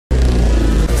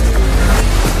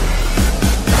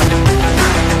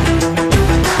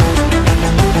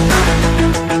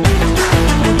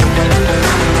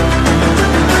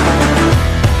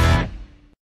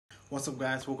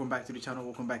guys, welcome back to the channel.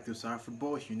 Welcome back to Sahara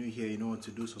Football. If you're new here, you know what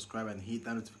to do. Subscribe and hit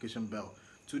that notification bell.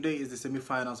 Today is the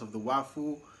semi-finals of the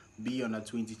Wafu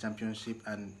U20 Championship,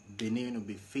 and Benin will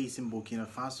be facing Burkina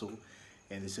Faso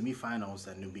in the semi-finals,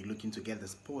 and will be looking to get the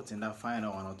spot in that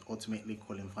final and ultimately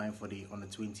qualifying for the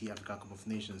U20 Africa Cup of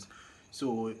Nations.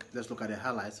 So let's look at the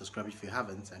highlights. Subscribe if you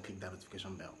haven't and click that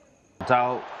notification bell.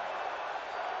 Dal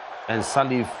and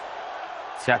Salif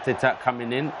Tiateta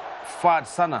coming in. Fad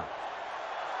Sana,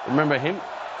 remember him?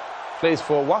 Plays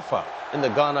for Wafu in the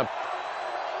Ghana.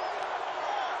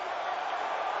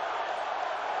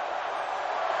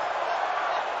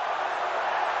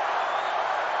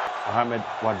 Mohamed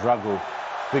Wadrago,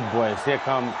 big boys. Here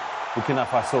come Burkina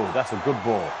Faso. That's a good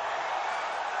ball.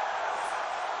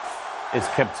 It's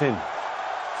kept in.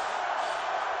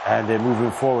 And they're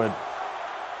moving forward.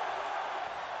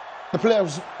 The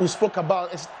players we spoke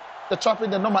about is the chap in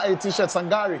the number 8 t-shirt,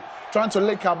 Sangari, trying to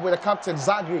link up with the captain,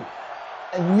 Zagri,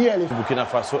 and nearly Burkina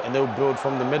Faso, and they'll build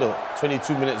from the middle.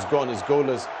 22 minutes gone. It's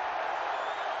goalless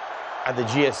at the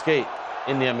GSK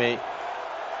in Niamey.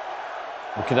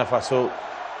 Burkina Faso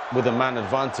with a man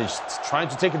advantage, trying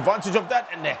to take advantage of that,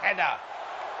 and the header,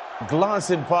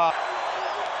 glancing past.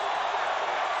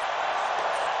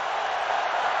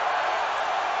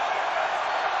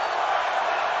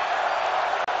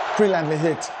 Brilliantly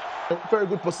hit. A very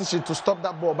good position to stop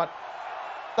that ball, but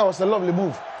that was a lovely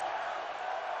move.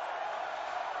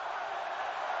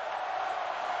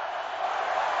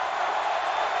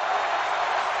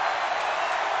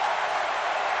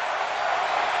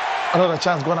 Another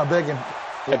chance gonna beg him.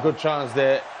 A good chance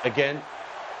there again.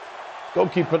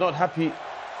 Goalkeeper not happy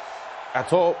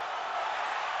at all.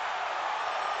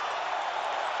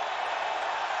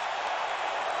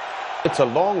 It's a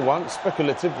long one,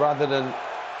 speculative rather than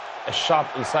a sharp,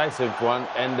 incisive one,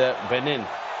 and Benin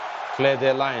clear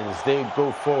their lines. They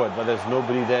go forward, but there's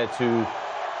nobody there to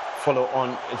follow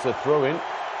on. It's a throw-in.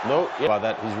 No, yeah, about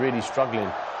that, he's really struggling.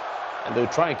 And they'll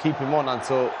try and keep him on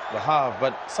until the half,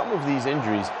 but some of these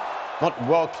injuries, not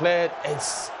well cleared.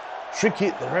 It's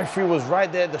tricky. The referee was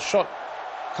right there. The shot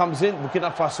comes in.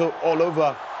 Burkina Faso all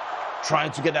over, trying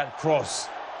to get that cross.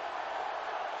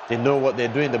 They know what they're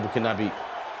doing, the Burkinabe.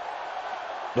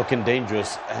 Looking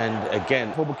dangerous, and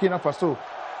again for Burkina Faso.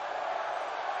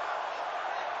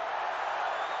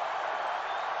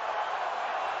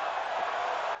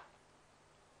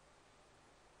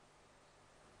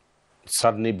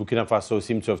 Suddenly Burkina Faso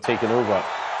seem to have taken over,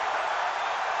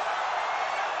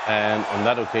 and on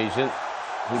that occasion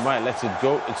we might let it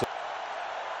go. It's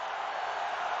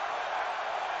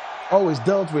always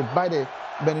dealt with by the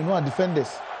Beninois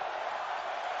defenders.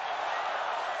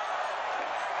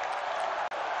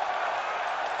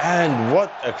 And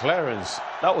what a clearance.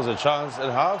 That was a chance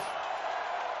at half,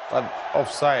 but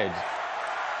offside.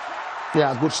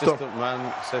 Yeah, good stop. Assistant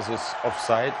man says it's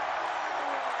offside.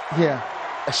 Yeah,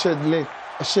 a shade late,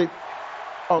 a shade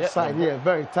offside. Yeah, yeah,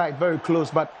 very tight, very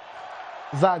close, but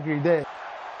Zagri there.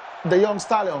 The young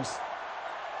Stallions.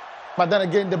 But then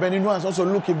again, the Beninois also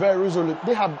looking very resolute.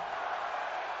 They have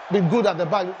been good at the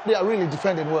back. They are really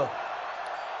defending well.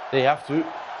 They have to.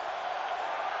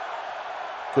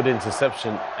 Good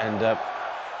interception, and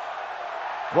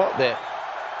well, they're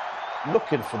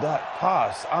looking for that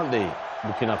pass, aren't they,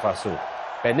 Burkina Faso?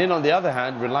 Benin, on the other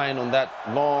hand, relying on that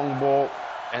long ball,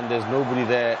 and there's nobody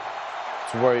there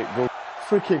to worry. Go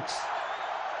free kicks.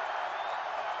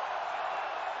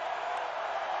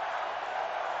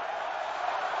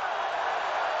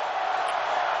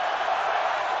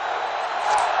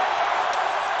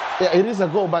 Yeah, it is a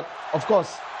goal, but of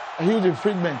course, a huge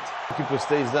infringement. Keeper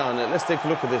stays down. Let's take a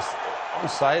look at this.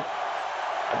 Onside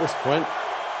at this point.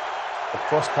 The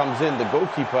cross comes in. The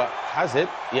goalkeeper has it.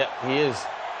 Yeah, he is.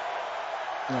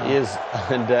 Yeah. He is.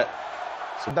 And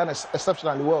so done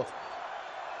exceptionally well.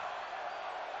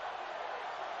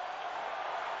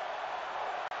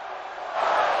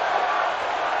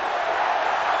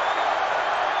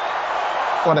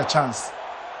 What a chance.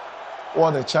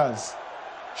 What a chance.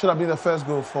 Should have been the first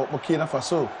goal for Burkina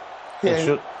Faso.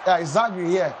 Here, yeah, it's Zagri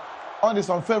here on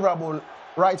this unfavorable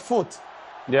right foot.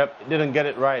 Yep, didn't get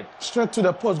it right. Straight to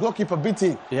the post, goalkeeper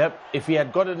beating. Yep, if he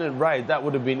had gotten it right, that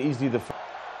would have been easily the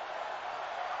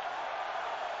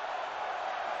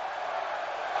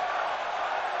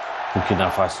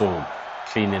Burkina Faso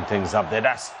cleaning things up there.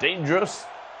 That's dangerous.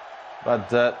 But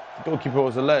the goalkeeper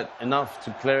was alert enough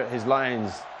to clear his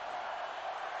lines.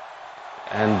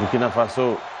 And Burkina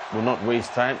Faso will not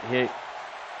waste time here.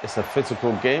 It's a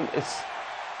physical game. It's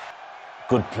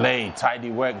good play, tidy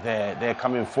work there. They're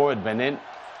coming forward, Benin.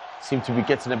 Seem to be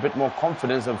getting a bit more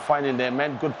confidence and finding their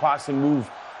men. Good passing move.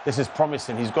 This is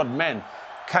promising. He's got men.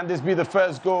 Can this be the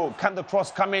first goal? Can the cross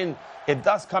come in? It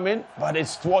does come in, but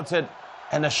it's thwarted.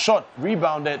 And a shot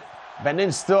rebounded.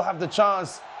 Benin still have the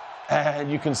chance.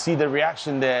 And you can see the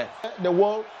reaction there. The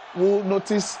world will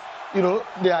notice,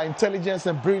 their intelligence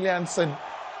and brilliance and,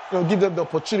 give them the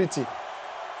opportunity.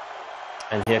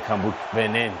 And here come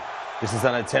Benin. This is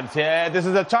an attempt here. This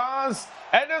is a chance.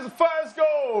 And there's the first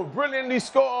goal. Brilliantly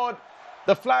scored.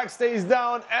 The flag stays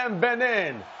down. And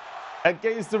Benin,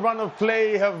 against the run of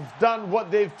play, have done what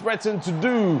they've threatened to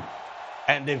do.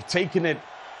 And they've taken it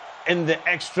in the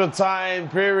extra time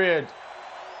period.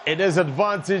 It is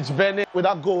advantage Benin.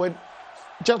 Without going,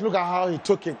 just look at how he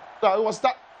took it. It was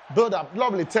that build-up,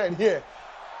 lovely turn here.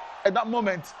 At that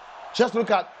moment, just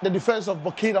look at the defense of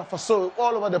Burkina Faso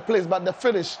all over the place, but the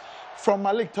finish from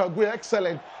Malik Tagui,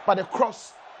 excellent. But the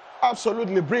cross,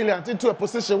 absolutely brilliant, into a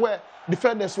position where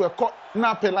defenders were caught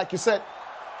napping, like you said.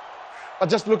 But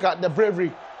just look at the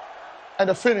bravery and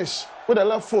the finish with the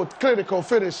left foot, clinical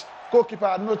finish. Goalkeeper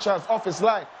had no chance off his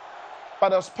line, but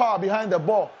there was power behind the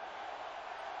ball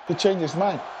to change his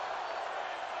mind.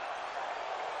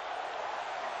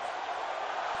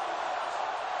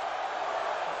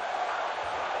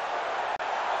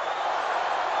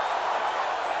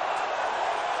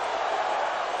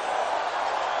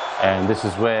 And this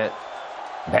is where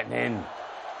Benin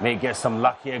may get some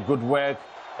luck here. Good work.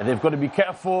 And they've got to be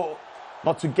careful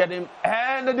not to get him.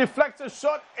 And the deflector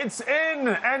shot, it's in.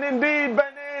 And indeed,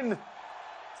 Benin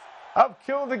have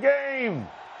killed the game.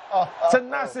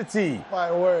 Tenacity.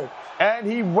 My word.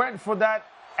 And he went for that.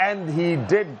 And he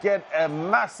did get a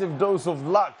massive dose of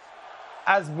luck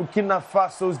as Burkina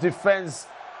Faso's defense.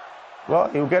 Well,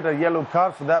 he'll get a yellow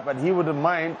card for that, but he wouldn't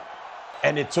mind.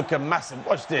 And it took a massive,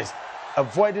 watch this,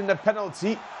 avoiding the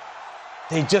penalty.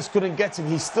 They just couldn't get him.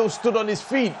 He still stood on his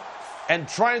feet and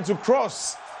trying to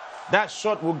cross. That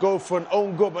shot will go for an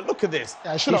own goal. But look at this.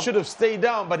 Yeah, he should have stayed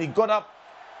down, but he got up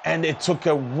and it took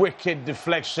a wicked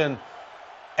deflection.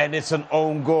 And it's an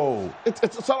own goal.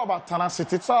 It's all about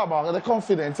tenacity. It's all about the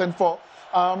confidence. And for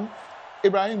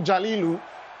Ibrahim Jalilu,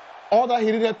 all that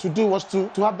he needed to do was to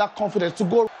have that confidence to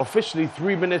go. Officially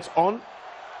 3 minutes on.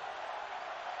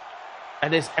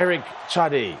 And it's Eric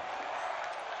Chade.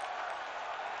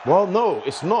 Well, no,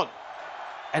 it's not.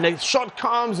 And a shot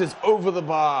comes, it's over the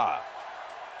bar.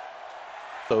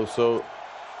 So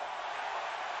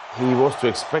he was to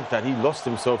expect that. He lost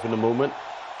himself in a moment.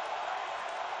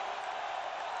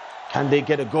 Can they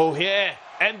get a goal here?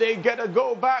 And they get a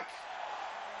goal back.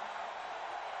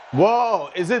 Whoa,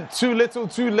 is it too little,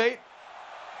 too late?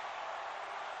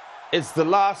 It's the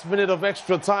last minute of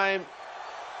extra time.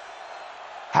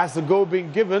 Has the goal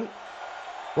been given?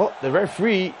 Well, the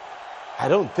referee, I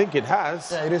don't think it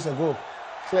has. Yeah, it is a goal.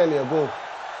 Clearly a goal.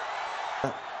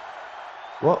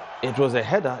 Well, it was a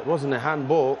header. It wasn't a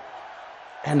handball.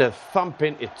 And a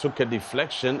thumping, it took a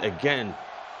deflection again.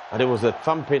 But it was a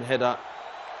thumping header.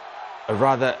 Or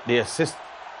rather, the assist.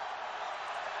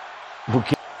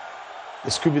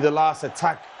 This could be the last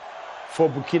attack for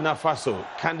Burkina Faso.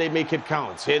 Can they make it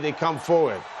count? Here they come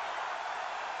forward.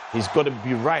 He's got to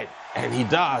be right. And he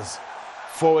does.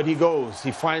 Forward he goes.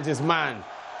 He finds his man.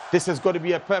 This has got to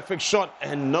be a perfect shot.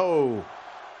 And no.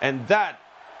 And that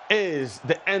is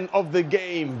the end of the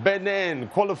game. Benin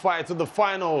qualified to the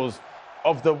finals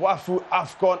of the Wafu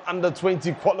AFCON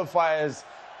Under-20 qualifiers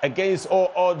against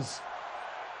all odds.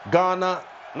 Ghana,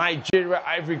 Nigeria,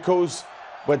 Ivory Coast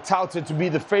were touted to be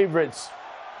the favorites.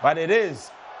 But it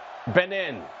is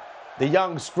Benin, the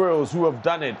young squirrels, who have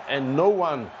done it. And no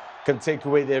one can take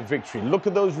away their victory. Look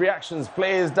at those reactions.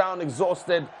 Players down,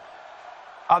 exhausted.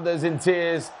 Others in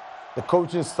tears. The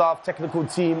coaching staff, technical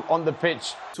team on the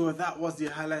pitch. So that was the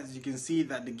highlights. You can see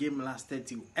that the game lasted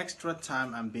till extra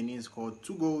time and Benin scored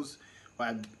 2 goals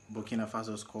while Burkina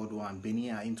Faso scored 1.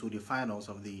 Benin are into the finals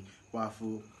of the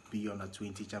Wafu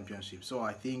Under-20 Championship. So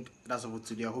I think that's all for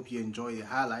today. I hope you enjoyed the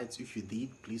highlights. If you did,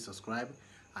 please subscribe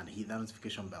and hit that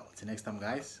notification bell. Till next time,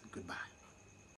 guys. Goodbye.